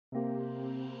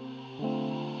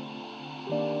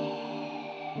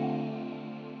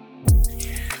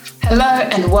Hello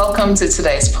and welcome to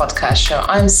today's podcast show.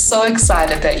 I'm so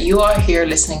excited that you are here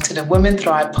listening to the Women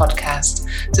Thrive podcast.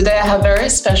 Today I have a very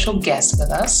special guest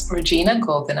with us, Regina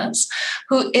Gulbinas,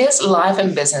 who is life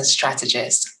and business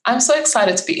strategist. I'm so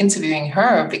excited to be interviewing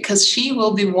her because she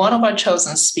will be one of our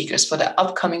chosen speakers for the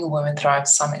upcoming Women Thrive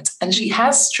Summit. And she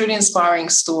has a truly inspiring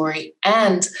story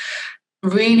and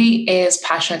really is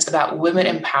passionate about women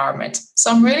empowerment.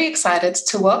 So I'm really excited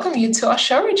to welcome you to our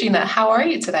show, Regina. How are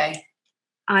you today?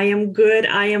 I am good.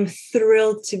 I am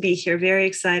thrilled to be here. Very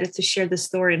excited to share the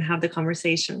story and have the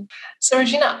conversation. So,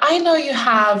 Regina, I know you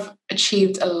have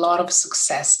achieved a lot of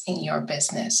success in your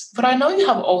business, but I know you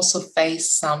have also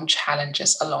faced some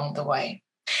challenges along the way.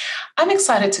 I'm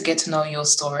excited to get to know your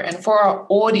story and for our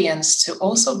audience to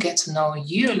also get to know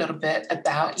you a little bit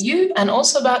about you and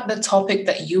also about the topic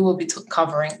that you will be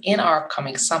covering in our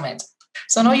upcoming summit.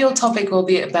 So I know your topic will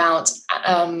be about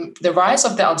the rise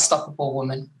of the unstoppable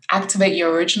woman, activate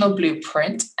your original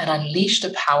blueprint, and unleash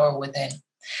the power within.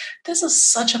 This is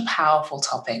such a powerful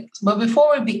topic. But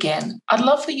before we begin, I'd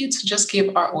love for you to just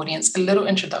give our audience a little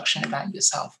introduction about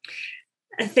yourself.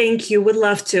 Thank you. Would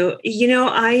love to.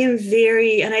 I am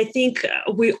and I think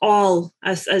we all,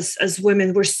 as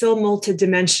women, we're so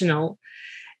multidimensional.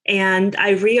 And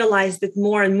I realized that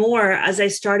more and more as I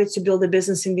started to build a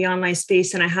business in the online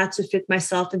space, and I had to fit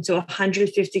myself into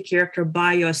 150 character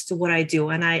bio as to what I do.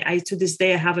 And I to this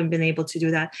day, I haven't been able to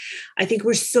do that. I think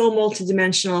we're so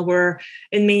multidimensional. We're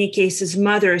in many cases,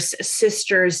 mothers,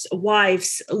 sisters,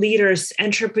 wives, leaders,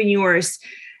 entrepreneurs.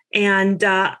 And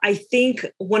I think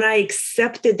when I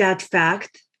accepted that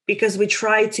fact, because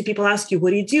people ask you, what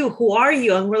do you do? Who are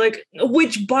you? And we're like,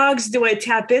 which box do I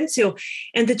tap into?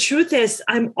 And the truth is,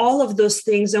 I'm all of those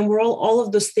things, and we're all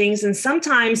of those things. And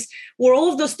sometimes we're all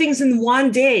of those things in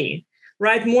one day,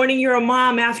 right? Morning, you're a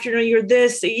mom. Afternoon, you're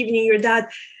this. Evening, you're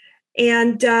that.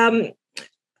 And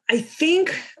I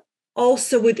think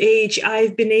also with age,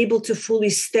 I've been able to fully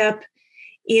step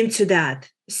into that.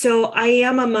 So I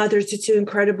am a mother to two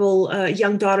incredible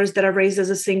young daughters that I raised as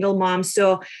a single mom.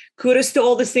 So kudos to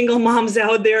all the single moms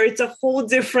out there. It's a whole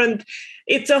different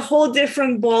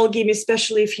ball game,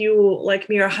 especially if you, like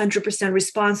me, are 100%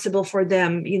 responsible for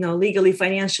them, legally,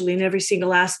 financially, in every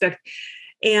single aspect.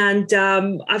 And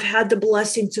I've had the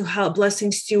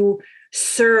blessings to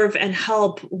serve and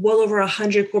help well over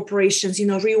 100 corporations,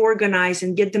 reorganize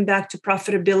and get them back to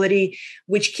profitability,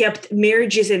 which kept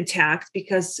marriages intact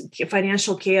because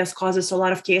financial chaos causes a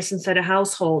lot of chaos inside a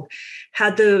household.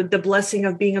 Had the blessing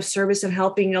of being of service and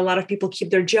helping a lot of people keep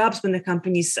their jobs when the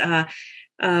companies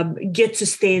get to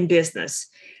stay in business.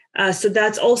 So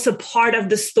that's also part of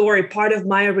the story, part of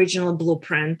my original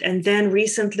blueprint. And then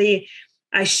recently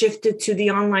I shifted to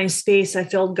the online space. I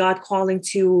felt God calling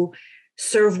to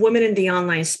serve women in the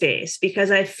online space because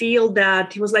I feel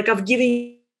that he was like, I've given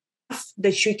you enough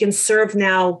that you can serve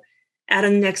now at a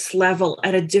next level,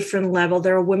 at a different level.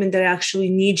 There are women that actually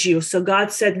need you. So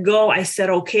God said, go. I said,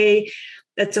 okay.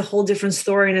 That's a whole different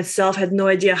story in itself. Had no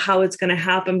idea how it's going to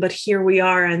happen, but here we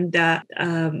are. And,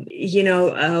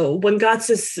 when God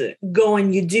says go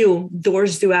and you do,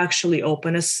 doors do actually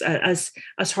open, as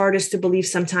hard as to believe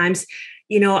sometimes.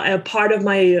 A part of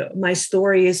my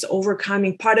story is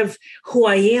overcoming. Part of who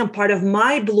I am, part of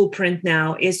my blueprint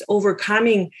now is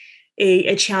overcoming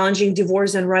a challenging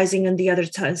divorce and rising on the other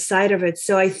side of it.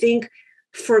 So I think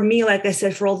for me, like I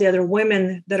said, for all the other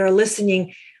women that are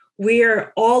listening,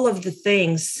 we're all of the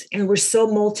things and we're so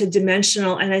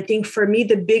multidimensional. And I think for me,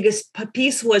 the biggest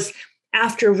piece was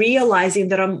after realizing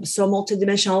that I'm so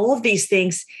multidimensional, all of these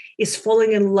things is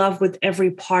falling in love with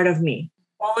every part of me,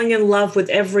 falling in love with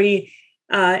every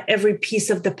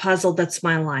piece of the puzzle that's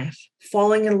my life,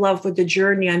 falling in love with the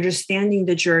journey, understanding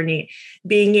the journey,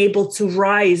 being able to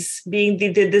rise, being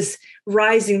this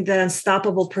rising, the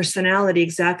unstoppable personality,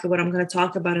 exactly what I'm going to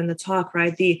talk about in the talk,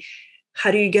 right? How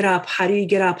do you get up? How do you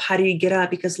get up? How do you get up?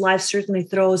 Because life certainly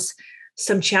throws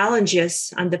some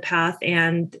challenges on the path.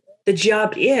 And the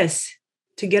job is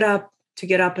to get up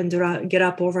and get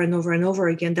up over and over and over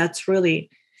again. That's really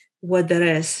what that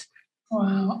is.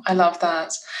 Wow, I love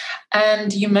that.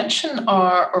 And you mentioned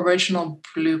our original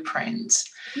blueprint.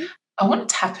 Mm-hmm. I want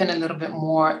to tap in a little bit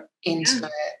more into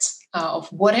it, of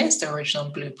what is the original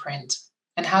blueprint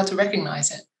and how to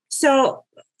recognize it. So,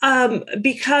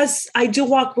 because I do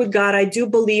walk with God, I do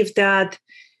believe that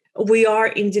we are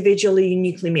individually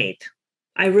uniquely made.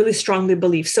 I really strongly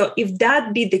believe. So if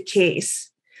that be the case,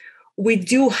 we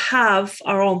do have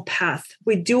our own path.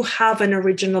 We do have an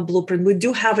original blueprint. We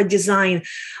do have a design.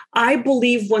 I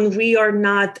believe when we are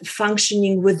not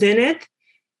functioning within it,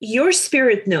 your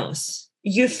spirit knows.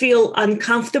 You feel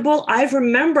uncomfortable. I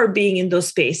remember being in those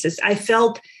spaces. I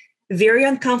felt very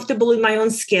uncomfortable in my own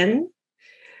skin.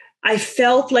 I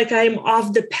felt like I'm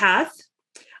off the path.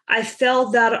 I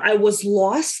felt that I was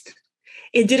lost.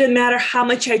 It didn't matter how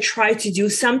much I tried to do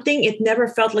something. It never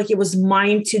felt like it was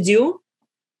mine to do.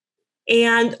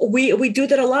 And we do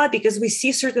that a lot because we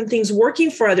see certain things working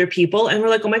for other people. And we're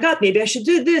like, oh my God, maybe I should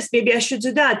do this. Maybe I should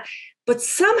do that. But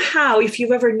somehow, if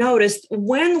you've ever noticed,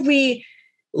 when we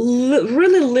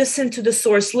really listen to the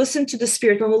source, listen to the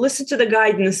spirit, when we listen to the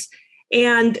guidance,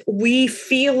 and we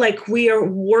feel like we are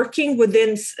working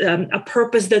within a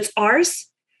purpose that's ours,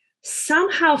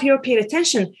 somehow, if you're paying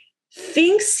attention,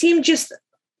 things seem just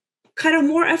kind of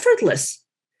more effortless.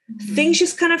 Mm-hmm. Things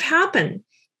just kind of happen.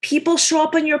 People show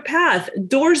up on your path,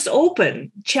 doors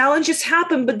open, challenges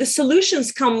happen, but the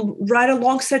solutions come right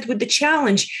alongside with the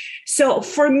challenge. So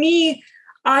for me,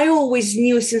 I always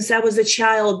knew since I was a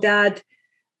child that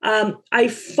I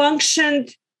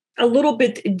functioned a little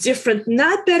bit different,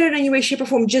 not better in any way, shape, or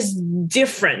form, just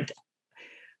different.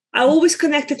 I always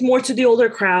connected more to the older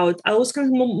crowd. I always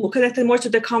connected more to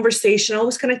the conversation. I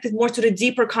always connected more to the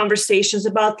deeper conversations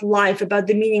about life, about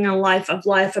the meaning of life,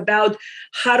 about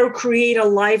how to create a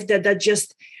life that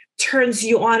just turns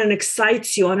you on and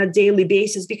excites you on a daily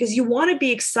basis, because you want to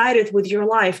be excited with your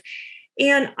life.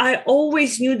 And I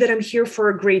always knew that I'm here for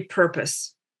a great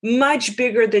purpose, much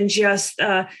bigger than just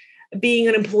being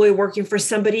an employee working for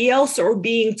somebody else or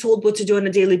being told what to do on a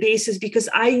daily basis, because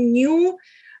I knew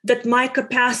that my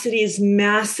capacity is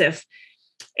massive.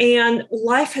 And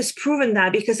life has proven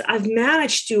that, because I've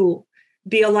managed to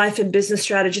be a life and business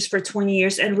strategist for 20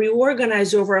 years and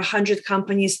reorganize over 100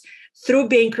 companies through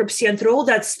bankruptcy and through all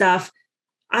that stuff.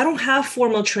 I don't have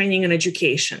formal training and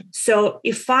education. So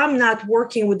if I'm not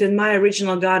working within my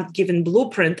original God-given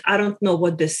blueprint, I don't know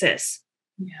what this is.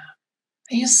 Yeah.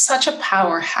 You're such a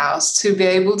powerhouse to be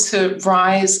able to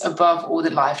rise above all the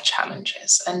life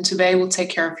challenges and to be able to take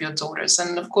care of your daughters.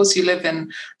 And of course, you live in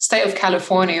the state of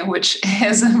California, which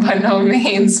is by no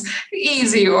means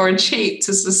easy or cheap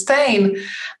to sustain.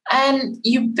 And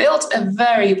you built a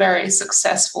very, very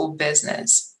successful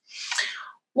business.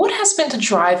 What has been the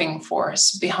driving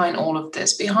force behind all of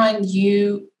this, behind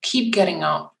you keep getting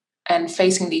up and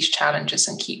facing these challenges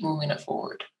and keep moving it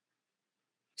forward?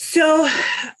 So,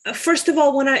 first of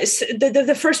all, when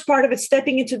the first part of it,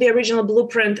 stepping into the original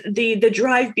blueprint, the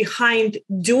drive behind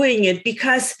doing it,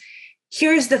 because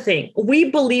here's the thing: we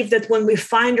believe that when we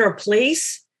find our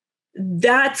place,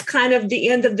 that's kind of the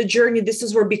end of the journey. This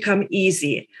is where it becomes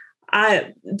easy.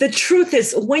 The truth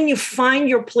is, when you find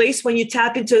your place, when you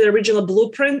tap into the original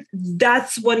blueprint,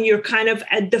 that's when you're kind of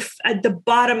at the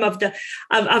bottom of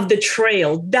the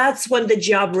trail. That's when the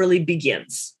job really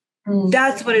begins.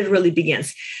 That's when it really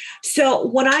begins. So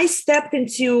when I stepped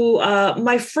into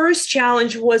my first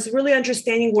challenge was really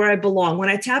understanding where I belong. When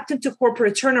I tapped into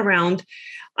corporate turnaround,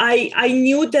 I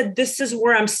knew that this is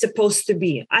where I'm supposed to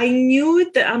be. I knew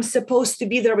that I'm supposed to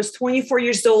be there. I was 24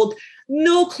 years old,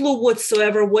 no clue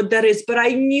whatsoever what that is, but I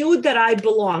knew that I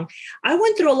belong. I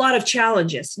went through a lot of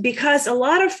challenges because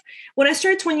when I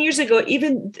started 20 years ago,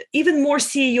 even more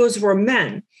CEOs were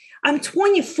men. I'm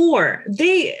 24.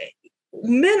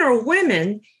 Men or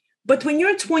women, but when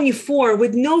you're 24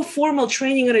 with no formal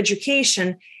training or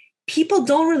education, people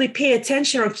don't really pay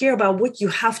attention or care about what you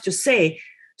have to say.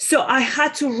 So I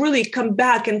had to really come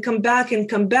back.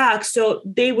 So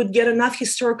they would get enough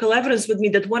historical evidence with me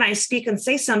that when I speak and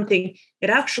say something, it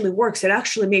actually works. It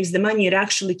actually makes the money. It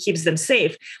actually keeps them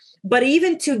safe. But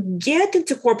even to get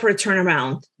into corporate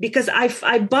turnaround, because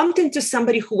I bumped into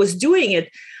somebody who was doing it,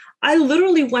 I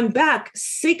literally went back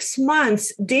 6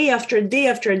 months, day after day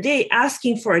after day,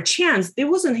 asking for a chance. It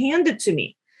wasn't handed to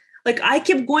me. Like I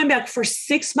kept going back for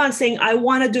 6 months saying, I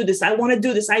want to do this. I want to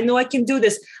do this. I know I can do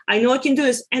this. I know I can do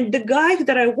this. And the guy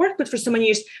that I worked with for so many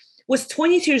years was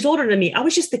 22 years older than me. I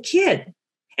was just a kid.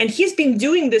 And he's been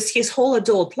doing this his whole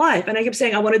adult life. And I kept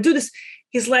saying, I want to do this.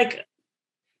 He's like,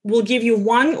 we'll give you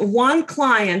one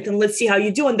client and let's see how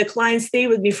you do. And the client stayed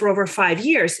with me for over 5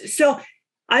 years. So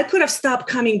I could have stopped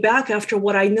coming back after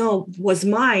what I know was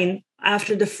mine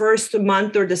after the first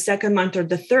month or the second month or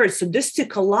the third. So this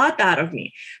took a lot out of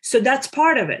me. So that's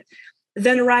part of it.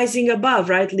 Then rising above,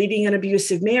 right? Leaving an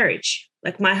abusive marriage.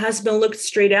 Like my husband looked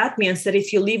straight at me and said,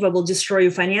 if you leave, I will destroy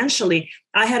you financially.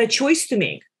 I had a choice to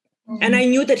make. Mm-hmm. And I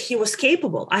knew that he was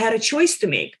capable. I had a choice to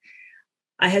make.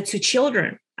 I had 2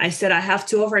 children. I said, I have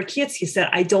 2 of our kids. He said,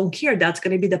 I don't care. That's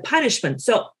going to be the punishment.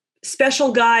 So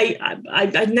special guy. I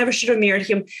never should have married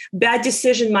him. Bad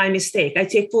decision, my mistake. I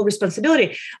take full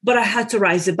responsibility, but I had to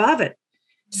rise above it.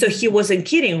 So he wasn't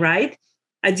kidding, right?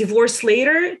 A divorce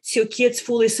later, 2 kids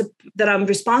that I'm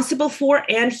responsible for,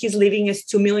 and he's leaving us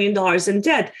 $2 million in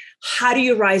debt. How do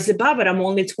you rise above it? I'm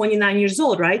only 29 years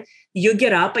old, right? You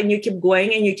get up and you keep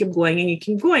going and you keep going and you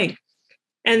keep going.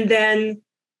 And then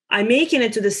I'm making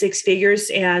it to the 6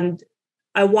 figures, and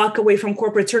I walk away from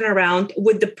corporate turnaround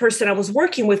with the person I was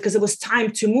working with because it was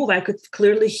time to move. I could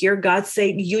clearly hear God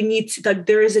say, you need to, that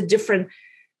there is a different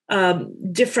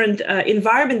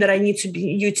environment that I need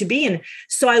you to be in.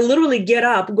 So I literally get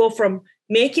up, go from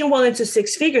making well into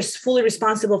 6 figures, fully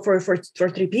responsible for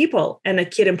 3 people and a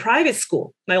kid in private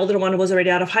school. My older one was already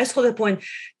out of high school at that point,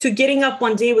 to getting up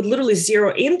one day with literally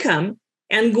 0 income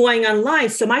and going online.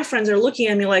 So my friends are looking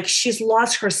at me like she's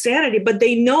lost her sanity, but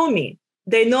they know me.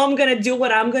 They know I'm going to do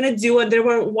what I'm going to do. And they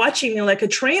were watching me like a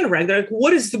train wreck. They're like,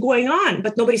 what is going on?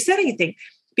 But nobody said anything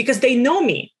because they know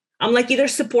me. I'm like, either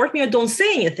support me or don't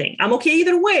say anything. I'm okay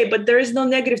either way, but there is no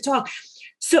negative talk.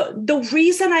 So the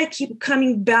reason I keep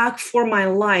coming back for my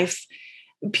life,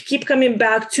 keep coming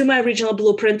back to my original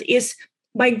blueprint, is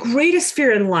my greatest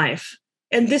fear in life.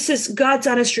 And this is God's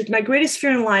honest truth. My greatest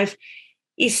fear in life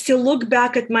is to look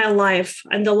back at my life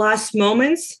and the last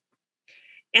moments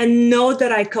and know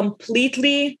that I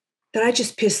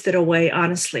just pissed it away,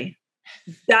 honestly.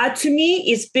 That to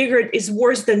me is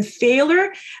worse than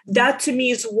failure. That to me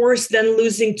is worse than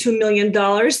losing $2 million.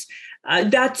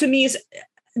 That to me is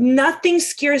nothing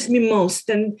scares me most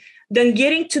than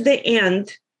getting to the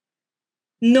end,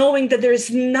 knowing that there's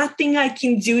nothing I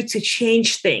can do to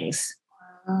change things.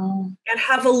 Wow. And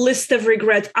have a list of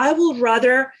regrets. I will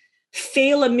rather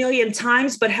fail 1 million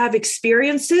times, but have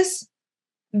experiences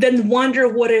than wonder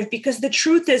what if, because the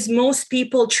truth is most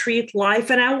people treat life,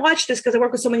 and I watch this because I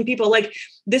work with so many people, like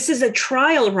this is a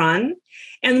trial run.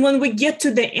 And when we get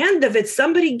to the end of it,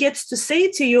 somebody gets to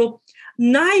say to you,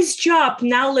 nice job,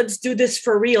 now let's do this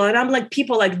for real. And I'm like,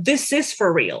 people like, this is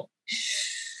for real,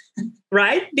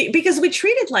 right? Because we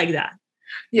treat it like that.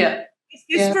 Yeah.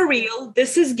 This is for real.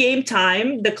 This is game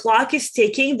time. The clock is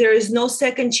ticking. There is no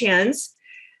second chance.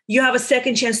 You have a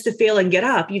second chance to fail and get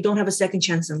up. You don't have a second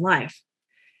chance in life.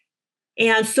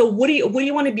 And so what do you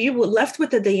want to be left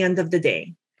with at the end of the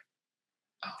day?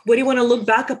 What do you want to look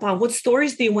back upon? What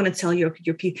stories do you want to tell your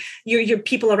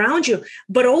people around you?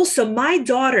 But also my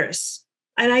daughters,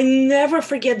 and I never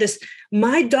forget this,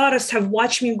 my daughters have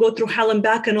watched me go through hell and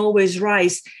back and always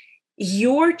rise.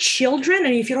 Your children,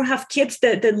 and if you don't have kids,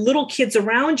 the little kids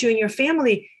around you in your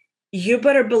family, you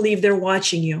better believe they're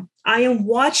watching you. I am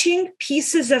watching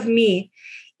pieces of me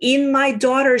in my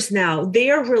daughters now. They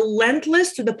are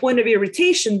relentless to the point of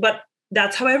irritation, but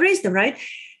that's how I raised them, right?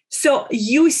 So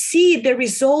I see the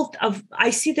result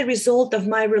of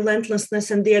my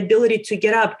relentlessness and the ability to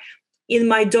get up in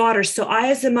my daughters. So I,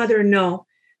 as a mother, know,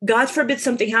 God forbid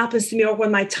something happens to me, or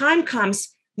when my time comes,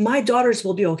 my daughters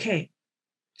will be okay.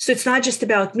 So it's not just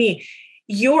about me.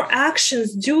 Your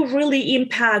actions do really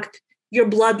impact your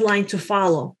bloodline to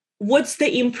follow. What's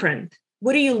the imprint?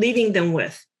 What are you leaving them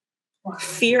with? Wow.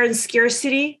 Fear and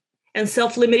scarcity and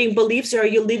self-limiting beliefs? Or are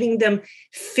you leaving them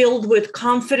filled with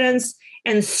confidence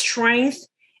and strength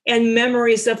and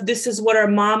memories of this is what our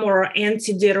mom or our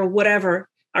auntie did or whatever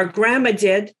our grandma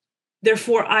did,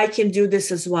 therefore I can do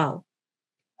this as well?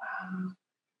 Wow.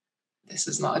 This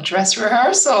is not a dress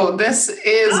rehearsal. This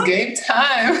is game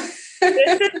time.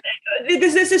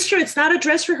 This is true. It's not a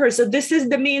dress rehearsal. This is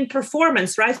the main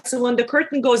performance, right? So when the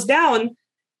curtain goes down,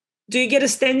 do you get a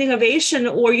standing ovation,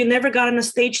 or you never got on a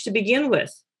stage to begin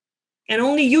with? And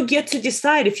only you get to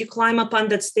decide if you climb up on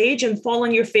that stage and fall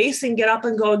on your face and get up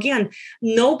and go again.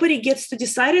 Nobody gets to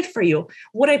decide it for you.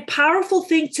 What a powerful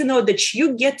thing to know that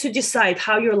you get to decide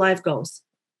how your life goes.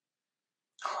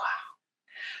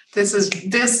 Wow.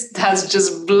 This has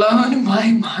just blown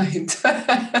my mind.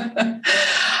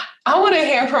 I want to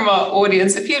hear from our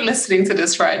audience. If you're listening to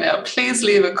this right now, please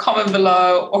leave a comment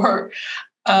below, or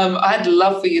I'd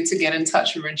love for you to get in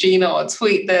touch with Regina or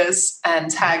tweet this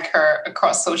and tag her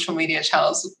across social media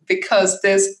channels, because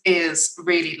this is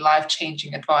really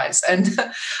life-changing advice. And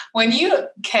when you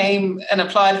came and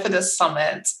applied for this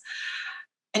summit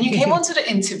and you came onto the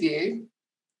interview,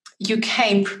 you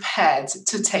came prepared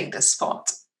to take the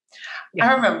spot. Yeah.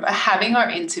 I remember having our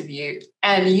interview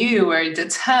and you were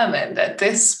determined that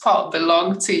this spot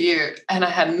belonged to you. And I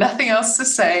had nothing else to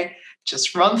say.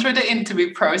 Just run through the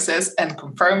interview process and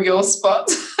confirm your spot.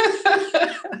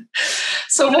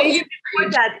 So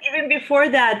even before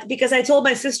that, because I told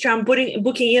my sister I'm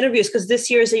booking interviews because this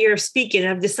year is a year of speaking.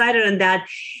 I've decided on that.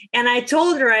 And I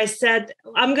told her, I said,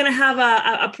 I'm going to have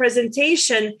a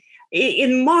presentation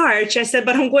in March. I said,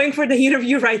 but I'm going for the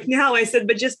interview right now. I said,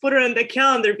 but just put it on the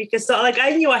calendar, because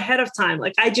I knew ahead of time.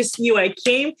 Like I just knew I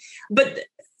came. But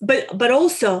But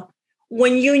also,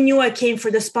 when you knew I came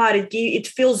for the spot, it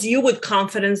fills you with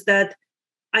confidence that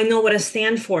I know what I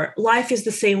stand for. Life is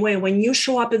the same way. When you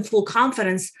show up in full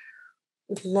confidence,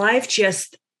 life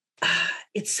just,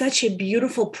 it's such a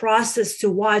beautiful process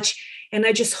to watch. And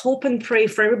I just hope and pray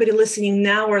for everybody listening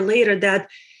now or later that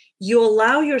you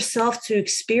allow yourself to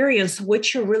experience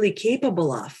what you're really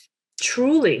capable of,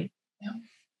 truly.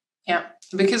 Yeah,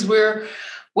 because we're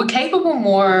capable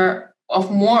more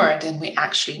than we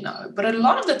actually know. But a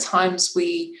lot of the times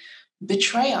we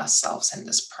betray ourselves in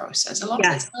this process. A lot of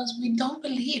the times we don't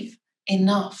believe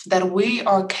enough that we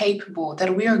are capable,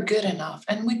 that we are good enough,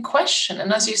 and we question.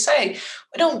 And as you say,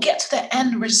 we don't get to the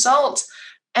end result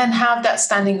and have that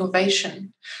standing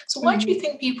ovation. So why do you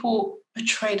think people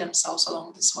betray themselves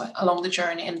along the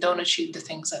journey, and don't achieve the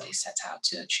things that they set out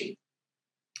to achieve?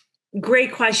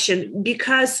 Great question.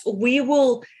 Because we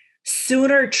will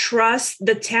sooner trust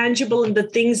the tangible and the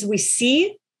things we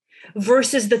see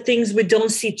versus the things we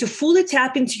don't see. To fully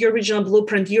tap into your original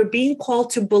blueprint, you're being called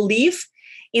to believe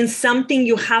in something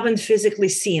you haven't physically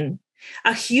seen.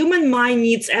 A human mind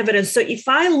needs evidence. So if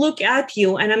I look at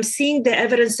you and I'm seeing the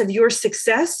evidence of your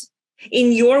success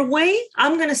in your way,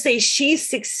 I'm going to say she's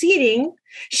succeeding.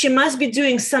 She must be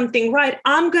doing something right.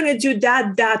 I'm going to do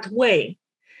that way.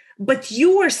 But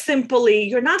you're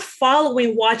not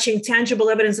following, watching tangible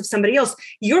evidence of somebody else.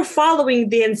 You're following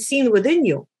the unseen within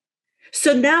you.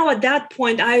 So now at that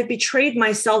point, I've betrayed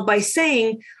myself by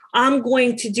saying, I'm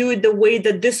going to do it the way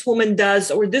that this woman does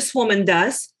or this woman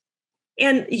does.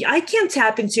 And I can't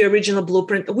tap into your original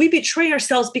blueprint. We betray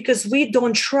ourselves because we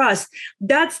don't trust.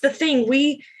 That's the thing.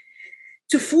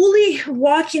 To fully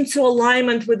walk into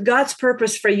alignment with God's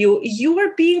purpose for you, you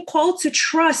are being called to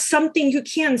trust something you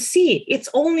can't see. It's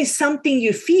only something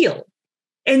you feel.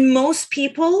 And most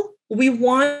people, we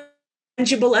want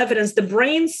tangible evidence. The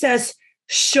brain says,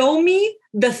 show me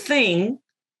the thing.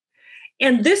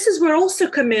 And this is where also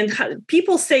come in.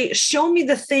 People say, show me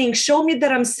the thing, show me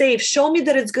that I'm safe, show me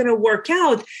that it's going to work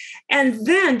out. And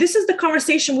then this is the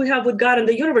conversation we have with God and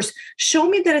the universe. Show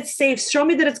me that it's safe. Show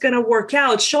me that it's going to work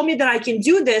out. Show me that I can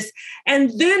do this. And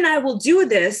then I will do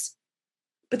this.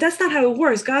 But that's not how it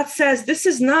works. God says, this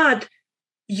is not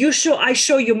I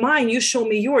show you mine. You show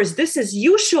me yours. This is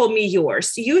you show me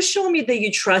yours. You show me that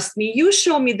you trust me. You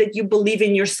show me that you believe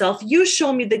in yourself. You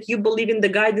show me that you believe in the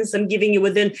guidance I'm giving you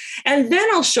within. And then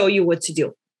I'll show you what to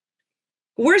do.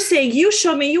 We're saying, you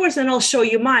show me yours and I'll show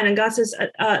you mine. And God says,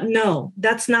 no,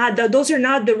 those are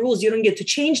not the rules. You don't get to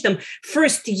change them.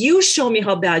 First, you show me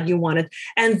how bad you want it.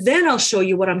 And then I'll show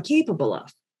you what I'm capable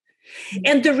of.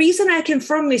 And the reason I can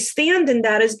firmly stand in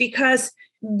that is because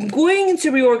going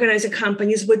into reorganizing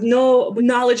companies with no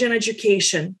knowledge and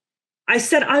education, I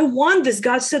said, I want this.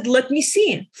 God said, let me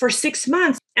see for 6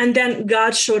 months. And then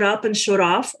God showed up and showed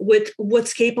off with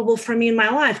what's capable for me in my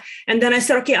life. And then I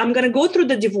said, okay, I'm going to go through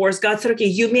the divorce. God said, okay,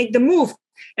 you make the move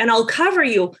and I'll cover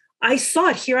you. I saw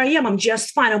it. Here I am. I'm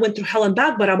just fine. I went through hell and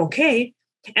back, but I'm okay.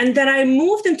 And then I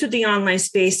moved into the online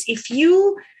space. If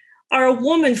you are a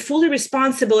woman fully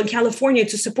responsible in California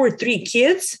to support 3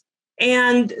 kids,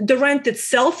 and the rent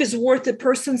itself is worth a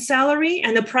person's salary,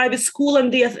 and the private school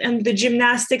and the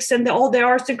gymnastics and all the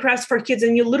arts and crafts for kids,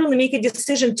 and you literally make a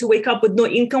decision to wake up with no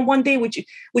income one day,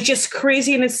 which is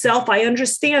crazy in itself. I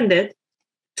understand it.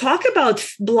 Talk about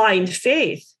blind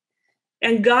faith.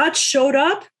 And God showed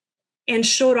up and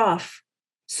showed off.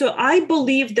 So I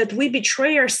believe that we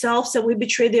betray ourselves and we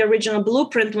betray the original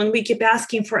blueprint when we keep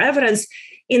asking for evidence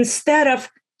instead of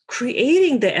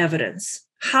creating the evidence.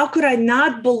 How could I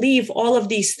not believe all of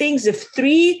these things if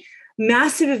 3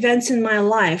 massive events in my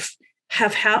life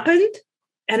have happened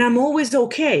and I'm always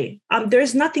okay?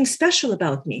 There's nothing special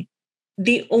about me.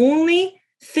 The only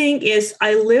thing is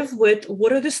I live with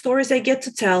what are the stories I get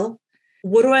to tell?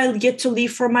 What do I get to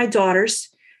leave for my daughters?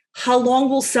 How long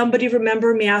will somebody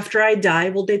remember me after I die?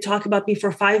 Will they talk about me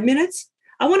for 5 minutes?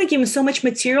 I want to give them so much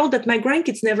material that my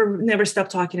grandkids never stop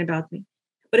talking about me.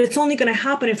 But it's only going to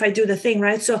happen if I do the thing,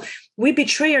 right? So we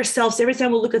betray ourselves every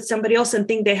time we look at somebody else and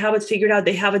think they have it figured out,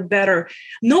 they have it better.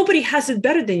 Nobody has it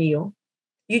better than you.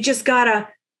 You just got to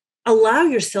allow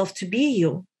yourself to be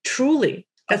you, truly.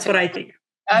 That's what I think.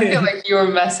 I feel like your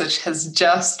message has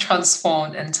just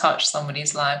transformed and touched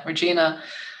somebody's life. Regina,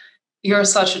 you're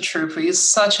such a trooper. You're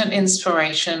such an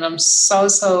inspiration. I'm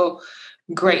so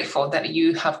grateful that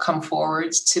you have come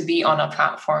forward to be on a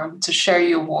platform, to share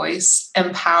your voice,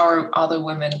 empower other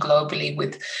women globally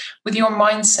with your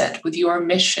mindset, with your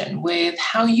mission, with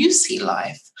how you see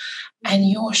life and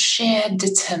your shared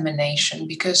determination.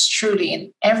 Because truly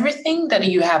in everything that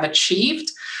you have achieved,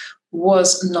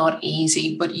 was not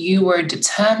easy, but you were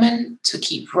determined to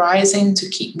keep rising, to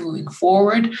keep moving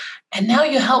forward. And now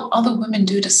you help other women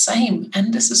do the same.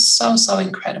 And this is so, so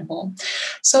incredible.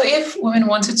 So if women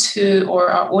wanted to, or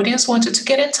our audience wanted to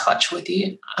get in touch with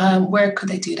you, where could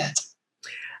they do that?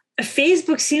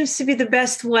 Facebook seems to be the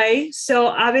best way. So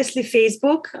obviously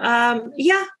Facebook.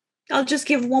 I'll just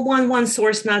give one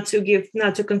source, not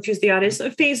to confuse the audience. So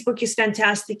Facebook is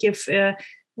fantastic. If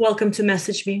welcome to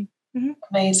message me. Mm-hmm.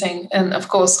 Amazing. And of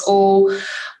course, all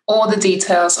the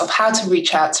details of how to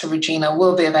reach out to Regina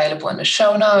will be available in the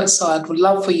show notes. So I'd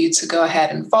love for you to go ahead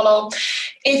and follow.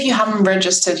 If you haven't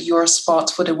registered your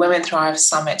spot for the Women Thrive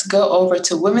Summit, go over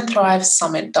to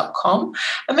womenthrivesummit.com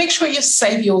and make sure you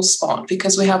save your spot,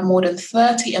 because we have more than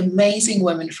 30 amazing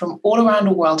women from all around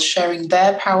the world sharing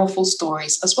their powerful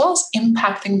stories, as well as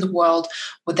impacting the world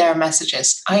with their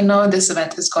messages. I know this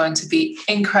event is going to be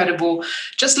incredible.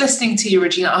 Just listening to you,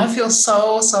 Regina, I feel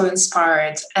so, so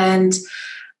inspired. And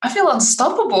I feel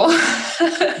unstoppable.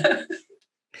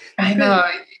 I know.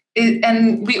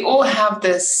 And we all have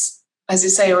this, as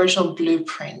you say, original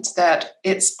blueprint that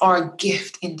it's our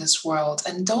gift in this world.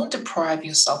 And don't deprive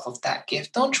yourself of that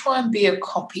gift. Don't try and be a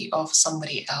copy of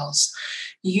somebody else.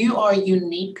 You are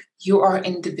unique, you are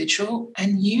individual,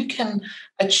 and you can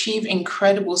achieve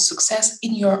incredible success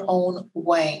in your own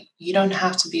way. You don't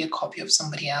have to be a copy of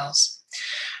somebody else.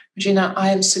 Regina,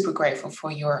 I am super grateful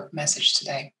for your message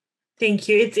today. Thank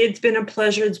you. It's been a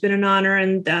pleasure. It's been an honor.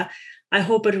 And I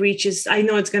hope it reaches, I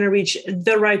know it's going to reach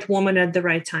the right woman at the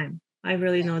right time. I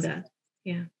really know that.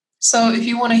 Yeah. So if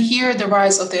you want to hear the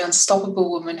rise of the unstoppable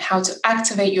woman, how to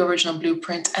activate your original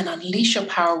blueprint and unleash your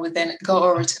power within, go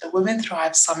over to the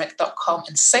womenthrivesummit.com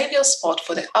and save your spot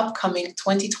for the upcoming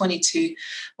 2022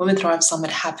 Women Thrive Summit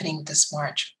happening this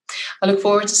March. I look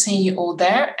forward to seeing you all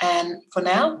there. And for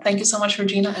now, thank you so much,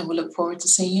 Regina, and we look forward to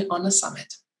seeing you on the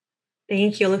summit.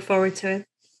 Thank you. Look forward to it.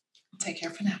 Take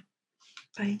care for now.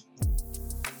 Bye.